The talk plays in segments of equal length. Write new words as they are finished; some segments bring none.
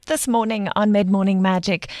This morning on Mid-Morning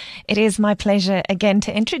Magic, it is my pleasure again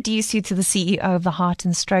to introduce you to the CEO of the Heart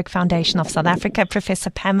and Stroke Foundation of South Africa, Professor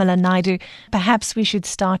Pamela Naidoo. Perhaps we should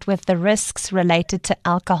start with the risks related to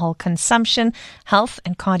alcohol consumption, health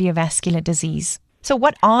and cardiovascular disease. So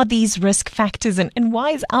what are these risk factors and why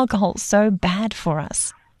is alcohol so bad for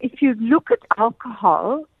us? If you look at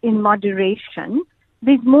alcohol in moderation,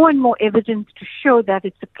 there's more and more evidence to show that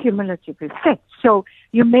it's a cumulative effect. So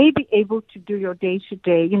you may be able to do your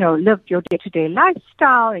day-to-day, live your day-to-day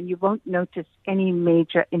lifestyle, and you won't notice any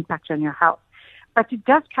major impact on your health. But it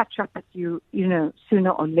does catch up with you, sooner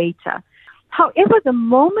or later. However, the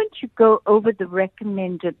moment you go over the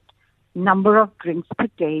recommended number of drinks per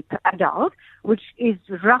day per adult, which is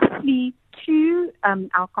roughly 2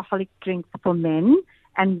 alcoholic drinks for men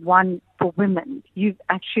and 1 for women, you're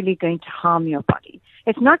actually going to harm your body.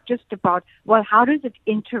 It's not just about, how does it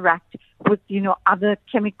interact with, other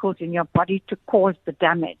chemicals in your body to cause the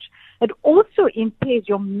damage? It also impairs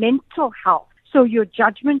your mental health. So your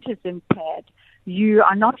judgment is impaired. You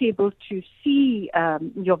are not able to see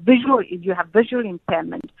you have visual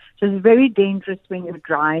impairment. So it's very dangerous when you're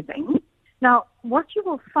driving. Now, what you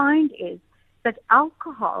will find is that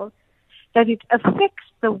alcohol, that it affects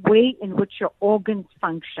the way in which your organs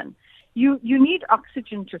function. You need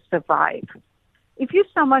oxygen to survive. If you're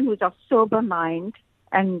someone who's of sober mind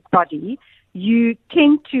and body, you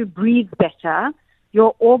tend to breathe better,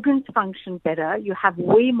 your organs function better, you have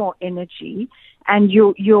way more energy, and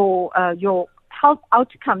your health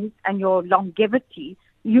outcomes and your longevity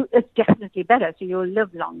is definitely better, so you'll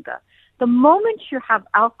live longer. The moment you have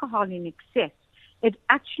alcohol in excess, it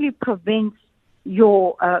actually prevents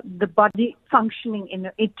the body functioning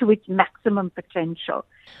into its maximum potential.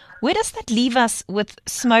 Where does that leave us with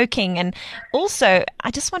smoking? And also,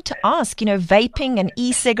 I just want to ask, vaping and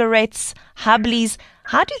e-cigarettes, Hubblies,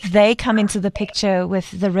 how do they come into the picture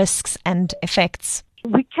with the risks and effects?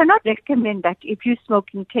 We cannot recommend that if you're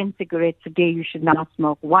smoking 10 cigarettes a day, you should now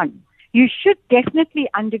smoke 1. You should definitely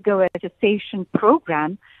undergo a cessation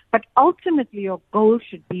program, but ultimately your goal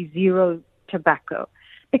should be 0 tobacco,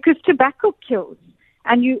 because tobacco kills.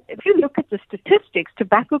 And if you look at the statistics,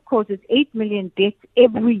 tobacco causes 8 million deaths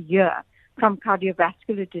every year from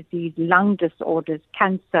cardiovascular disease, lung disorders,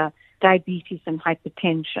 cancer, diabetes, and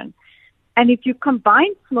hypertension. And if you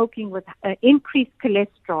combine smoking with increased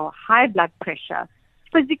cholesterol, high blood pressure,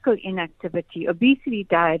 physical inactivity, obesity,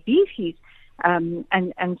 diabetes, and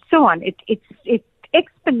so on, it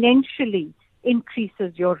exponentially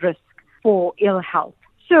increases your risk for ill health.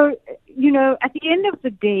 So, at the end of the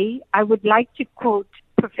day, I would like to quote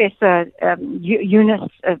Professor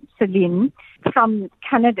Eunice Celine from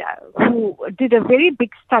Canada, who did a very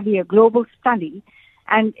big study, a global study,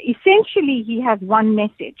 and essentially he has one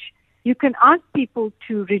message. You can ask people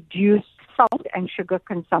to reduce salt and sugar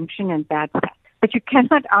consumption and bad fat, but you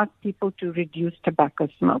cannot ask people to reduce tobacco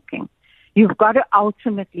smoking. You've got to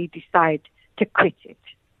ultimately decide to quit it.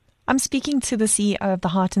 I'm speaking to the CEO of the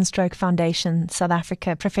Heart and Stroke Foundation, South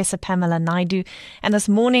Africa, Professor Pamela Naidoo. And this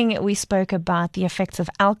morning we spoke about the effects of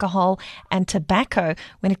alcohol and tobacco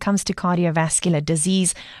when it comes to cardiovascular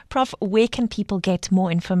disease. Prof, where can people get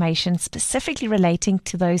more information specifically relating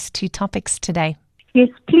to those 2 topics today? Yes,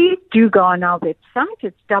 please do go on our website.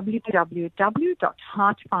 It's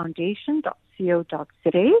www.heartfoundation.co.za.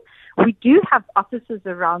 We do have offices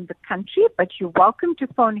around the country, but you're welcome to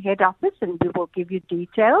phone head office and we will give you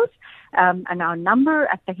details. And our number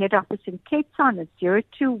at the head office in Cape Town is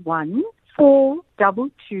 021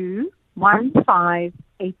 422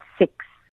 1586.